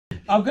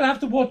I'm going to have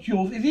to watch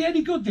yours. Is he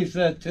any good, this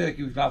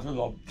turkey with glasses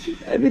on?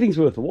 Everything's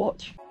worth a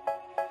watch.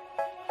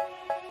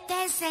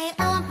 They say,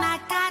 oh my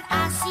God,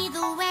 I see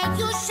the way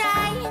you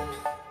shine.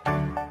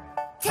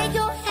 Take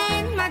your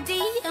hand, my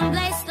dear, and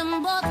place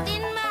them both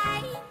in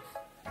mine.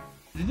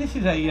 This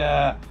is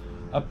a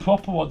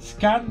proper one.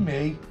 Scan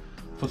me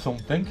for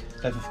something.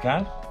 There's a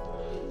scan.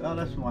 Oh,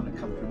 that's the one that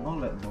comes from my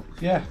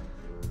letterbox. Yeah.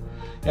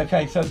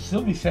 Okay, so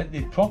somebody sent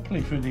it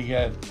properly through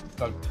the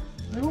like.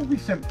 They will be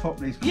sent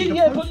properly.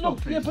 Yeah, but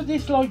look, yeah, but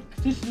this oh,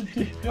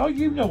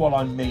 you know what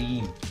I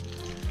mean.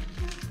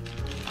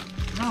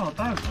 No, I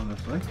don't,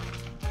 honestly.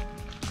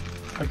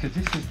 Okay,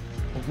 this is.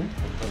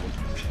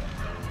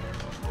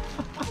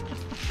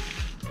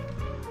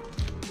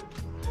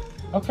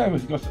 Okay,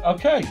 we've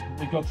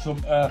got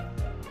some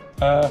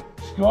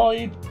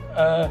scribe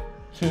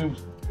to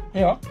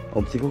here.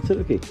 Optical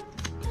turkey.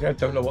 Okay, I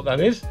don't know what that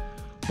is,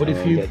 but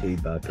if you get the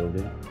barcode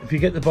in. If you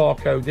get the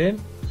barcode in.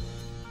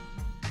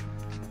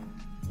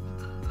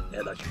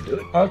 Yeah, that should do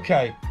it.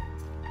 Okay.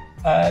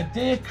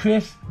 Dear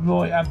Chris,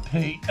 Roy and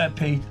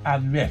Pete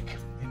and Rick.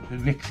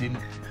 Rick's in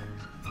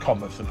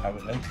commerce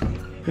apparently.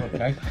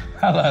 Okay.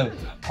 Hello,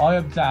 I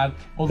am Dan,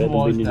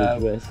 otherwise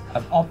known as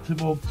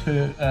Optical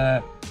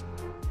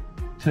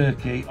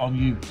Turkey on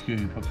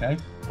YouTube, okay?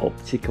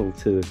 Optical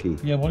turkey.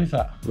 Yeah, what is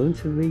that? Learn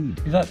to read.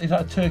 Is that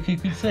a turkey you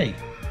can see?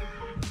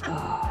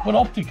 Well,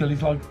 optical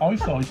is like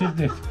eyesight, isn't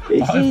it?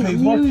 It's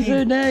his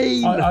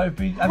username!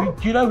 I mean,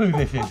 do you know who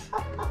this is?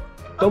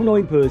 Don't know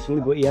him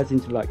personally, but he has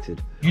interacted.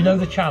 You know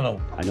the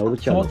channel? I know the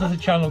channel. So what does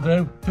the channel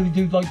do? Do they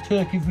do like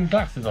turkeys with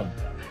glasses on?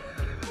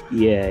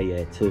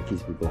 Yeah,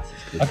 turkeys with glasses.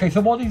 Okay, so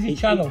what is his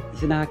channel?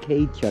 It's an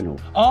arcade channel.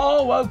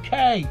 Oh,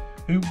 okay.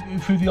 Who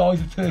through the eyes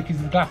of turkeys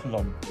with glasses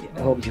on?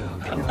 Oh,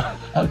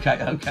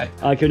 okay.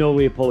 I can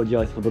only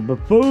apologise for the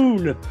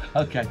buffoon.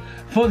 Okay.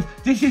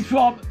 This is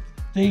from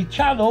the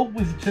channel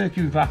with the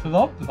turkey with glasses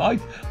on,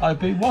 right? I've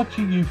been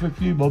watching you for a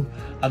few months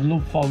and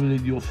love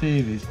following your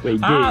series.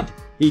 Well,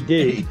 he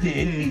did. He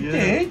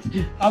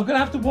did. I'm going to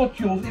have to watch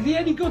yours. Is he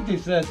any good,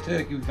 this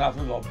turkey with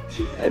glasses on?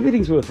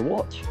 Everything's worth a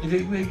watch.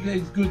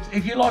 It's good.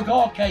 If you like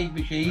arcade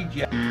machines,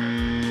 yeah.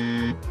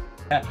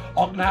 I'm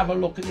going to have a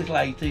look at this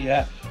later,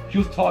 yeah.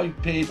 Just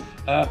type in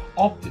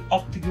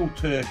optical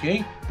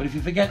turkey, but if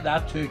you forget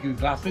that, turkey with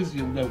glasses,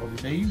 you'll know what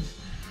it means.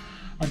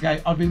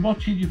 Okay, I've been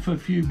watching you for a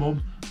few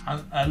months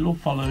and I love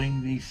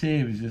following these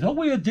series. Oh,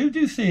 we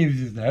do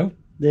series now.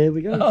 There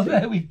we go. Oh,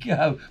 there we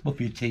go. Must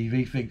be a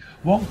TV thing.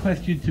 One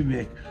question to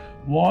Rick.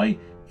 Why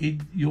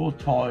in your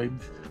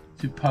times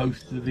to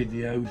post the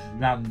videos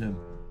random?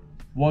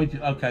 Why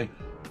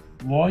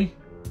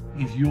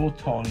is your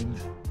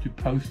times to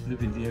post the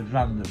videos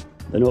random?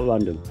 They're not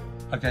random.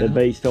 Okay. They're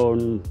based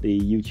on the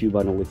YouTube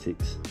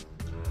analytics.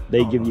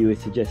 They give you a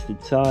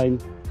suggested time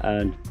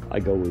and I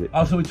go with it.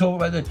 Oh, so we talk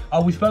about this.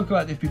 Oh, we spoke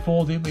about this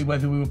before, didn't we?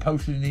 Whether we were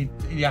posting in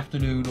the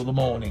afternoon or the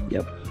morning.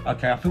 Yep.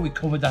 Okay, I think we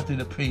covered that in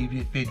a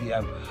previous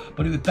video.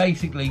 But it was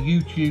basically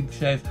YouTube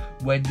says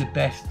when the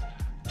best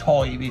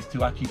time is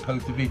to actually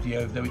post a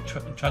video. Though it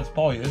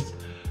transpires,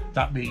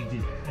 that means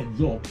it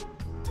ends up.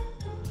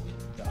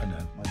 I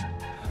know.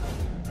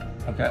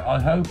 Okay, I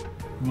hope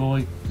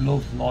Roy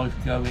loves life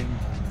going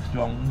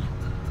strong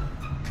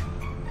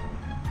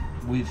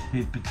with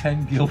his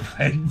pretend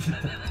girlfriends.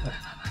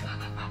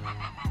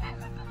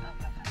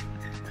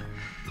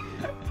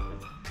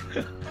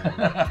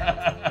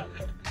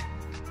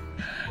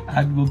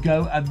 And we'll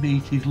go and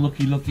meet his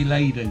lucky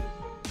lady.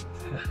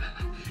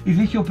 Is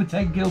this your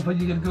pretend girlfriend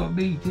you're going to go and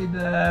meet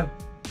in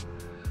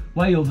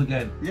Wales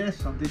again?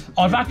 Yes, I'm disappointed.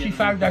 I've actually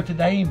found out the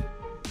name.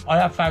 I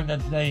have found out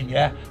the name,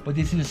 yeah, but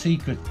this is a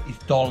secret. It's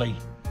Dolly.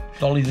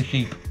 Dolly the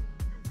sheep.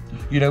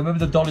 You know, remember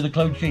the Dolly the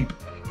clone sheep?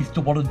 It's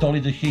one of Dolly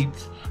the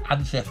sheep's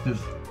ancestors.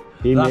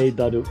 He made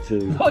that up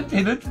too. No, I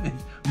didn't.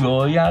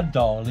 Roy and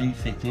Dolly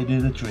sitting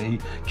in a tree,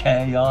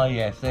 Kissing,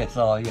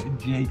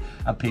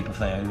 and people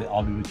say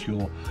I'm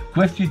immature.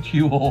 Question to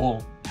you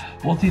all: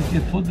 what is the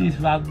funniest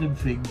random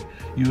thing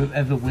you have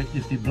ever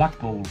witnessed in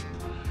Blackpool?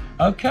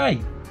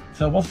 Okay,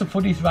 so what's the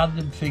funniest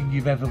random thing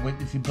you've ever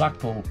witnessed in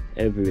Blackpool?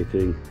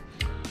 Everything.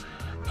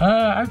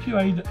 How do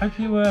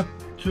you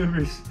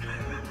tourist.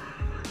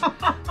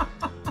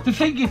 The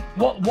thing is,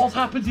 what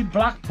happens in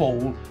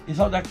Blackpool is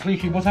like that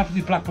cliche, what happens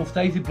in Blackpool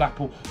stays in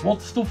Blackpool.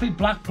 What stuff in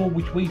Blackpool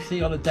which we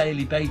see on a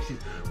daily basis,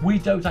 we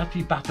don't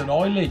actually bat an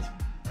eyelid.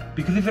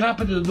 Because if it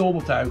happened in a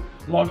normal town,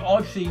 like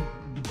I've seen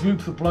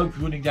groups of blokes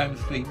running down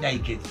the street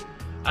naked,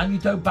 and you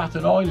don't bat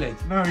an eyelid.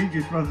 No, he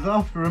just runs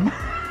after them.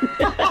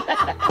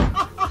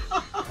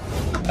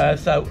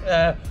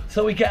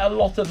 So we get a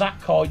lot of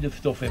that kind of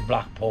stuff in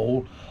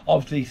Blackpool.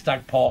 Obviously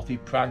stag party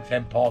pranks,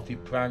 hen party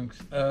pranks.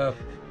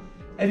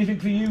 Anything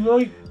for you,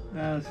 Roy?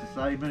 No, it's the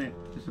same, isn't it?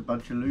 Just a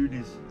bunch of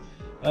loonies.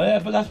 Yeah,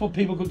 but that's what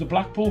people go to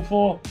Blackpool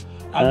for.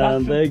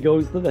 And there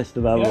goes the rest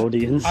of our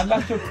audience. And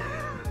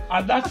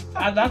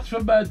that's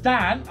from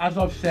Dan, as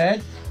I've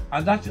said.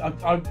 And that's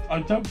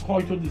I don't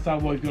quite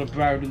understand why he's got a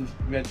brown and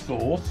red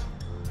sauce.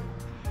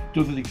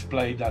 Doesn't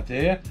explain that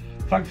here.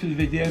 Thanks for the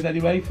videos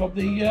anyway from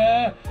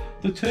the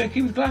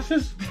turkey with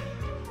glasses.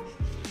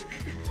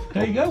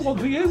 There you go, one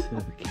for you.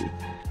 Turkey.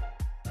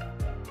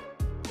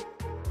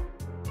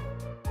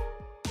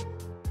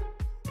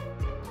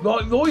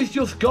 Right, Roy's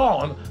just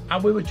gone,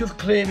 and we were just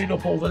clearing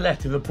up all the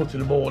letters and putting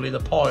them all in a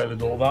pile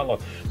and all that. Like.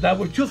 Now,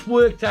 we've just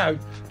worked out,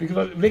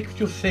 because Rick's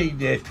just seen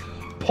this,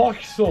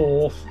 posh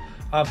sauce,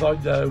 as I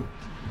know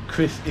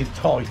Chris is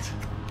tight.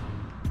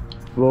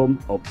 From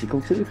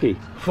Optical Turkey.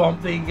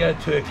 From the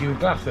turkey with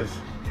glasses.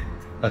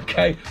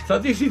 Okay, so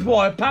this is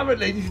why,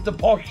 apparently, this is the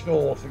posh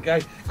sauce,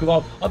 okay?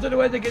 Because I don't know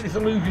where they get this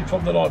illusion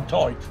from that I'm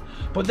tight.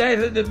 But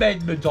there's an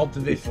amendment onto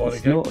this one,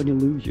 It's okay? not an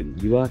illusion,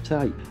 you are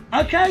tight.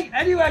 Okay,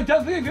 anyway,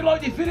 don't forget if you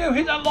like this video,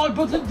 hit that like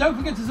button, don't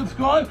forget to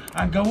subscribe,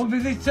 and go and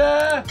visit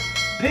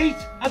Pete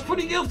at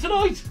Funny Deals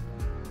tonight.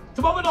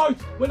 Tomorrow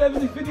night, whenever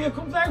this video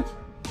comes out.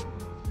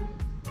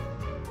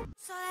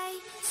 So they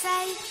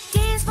say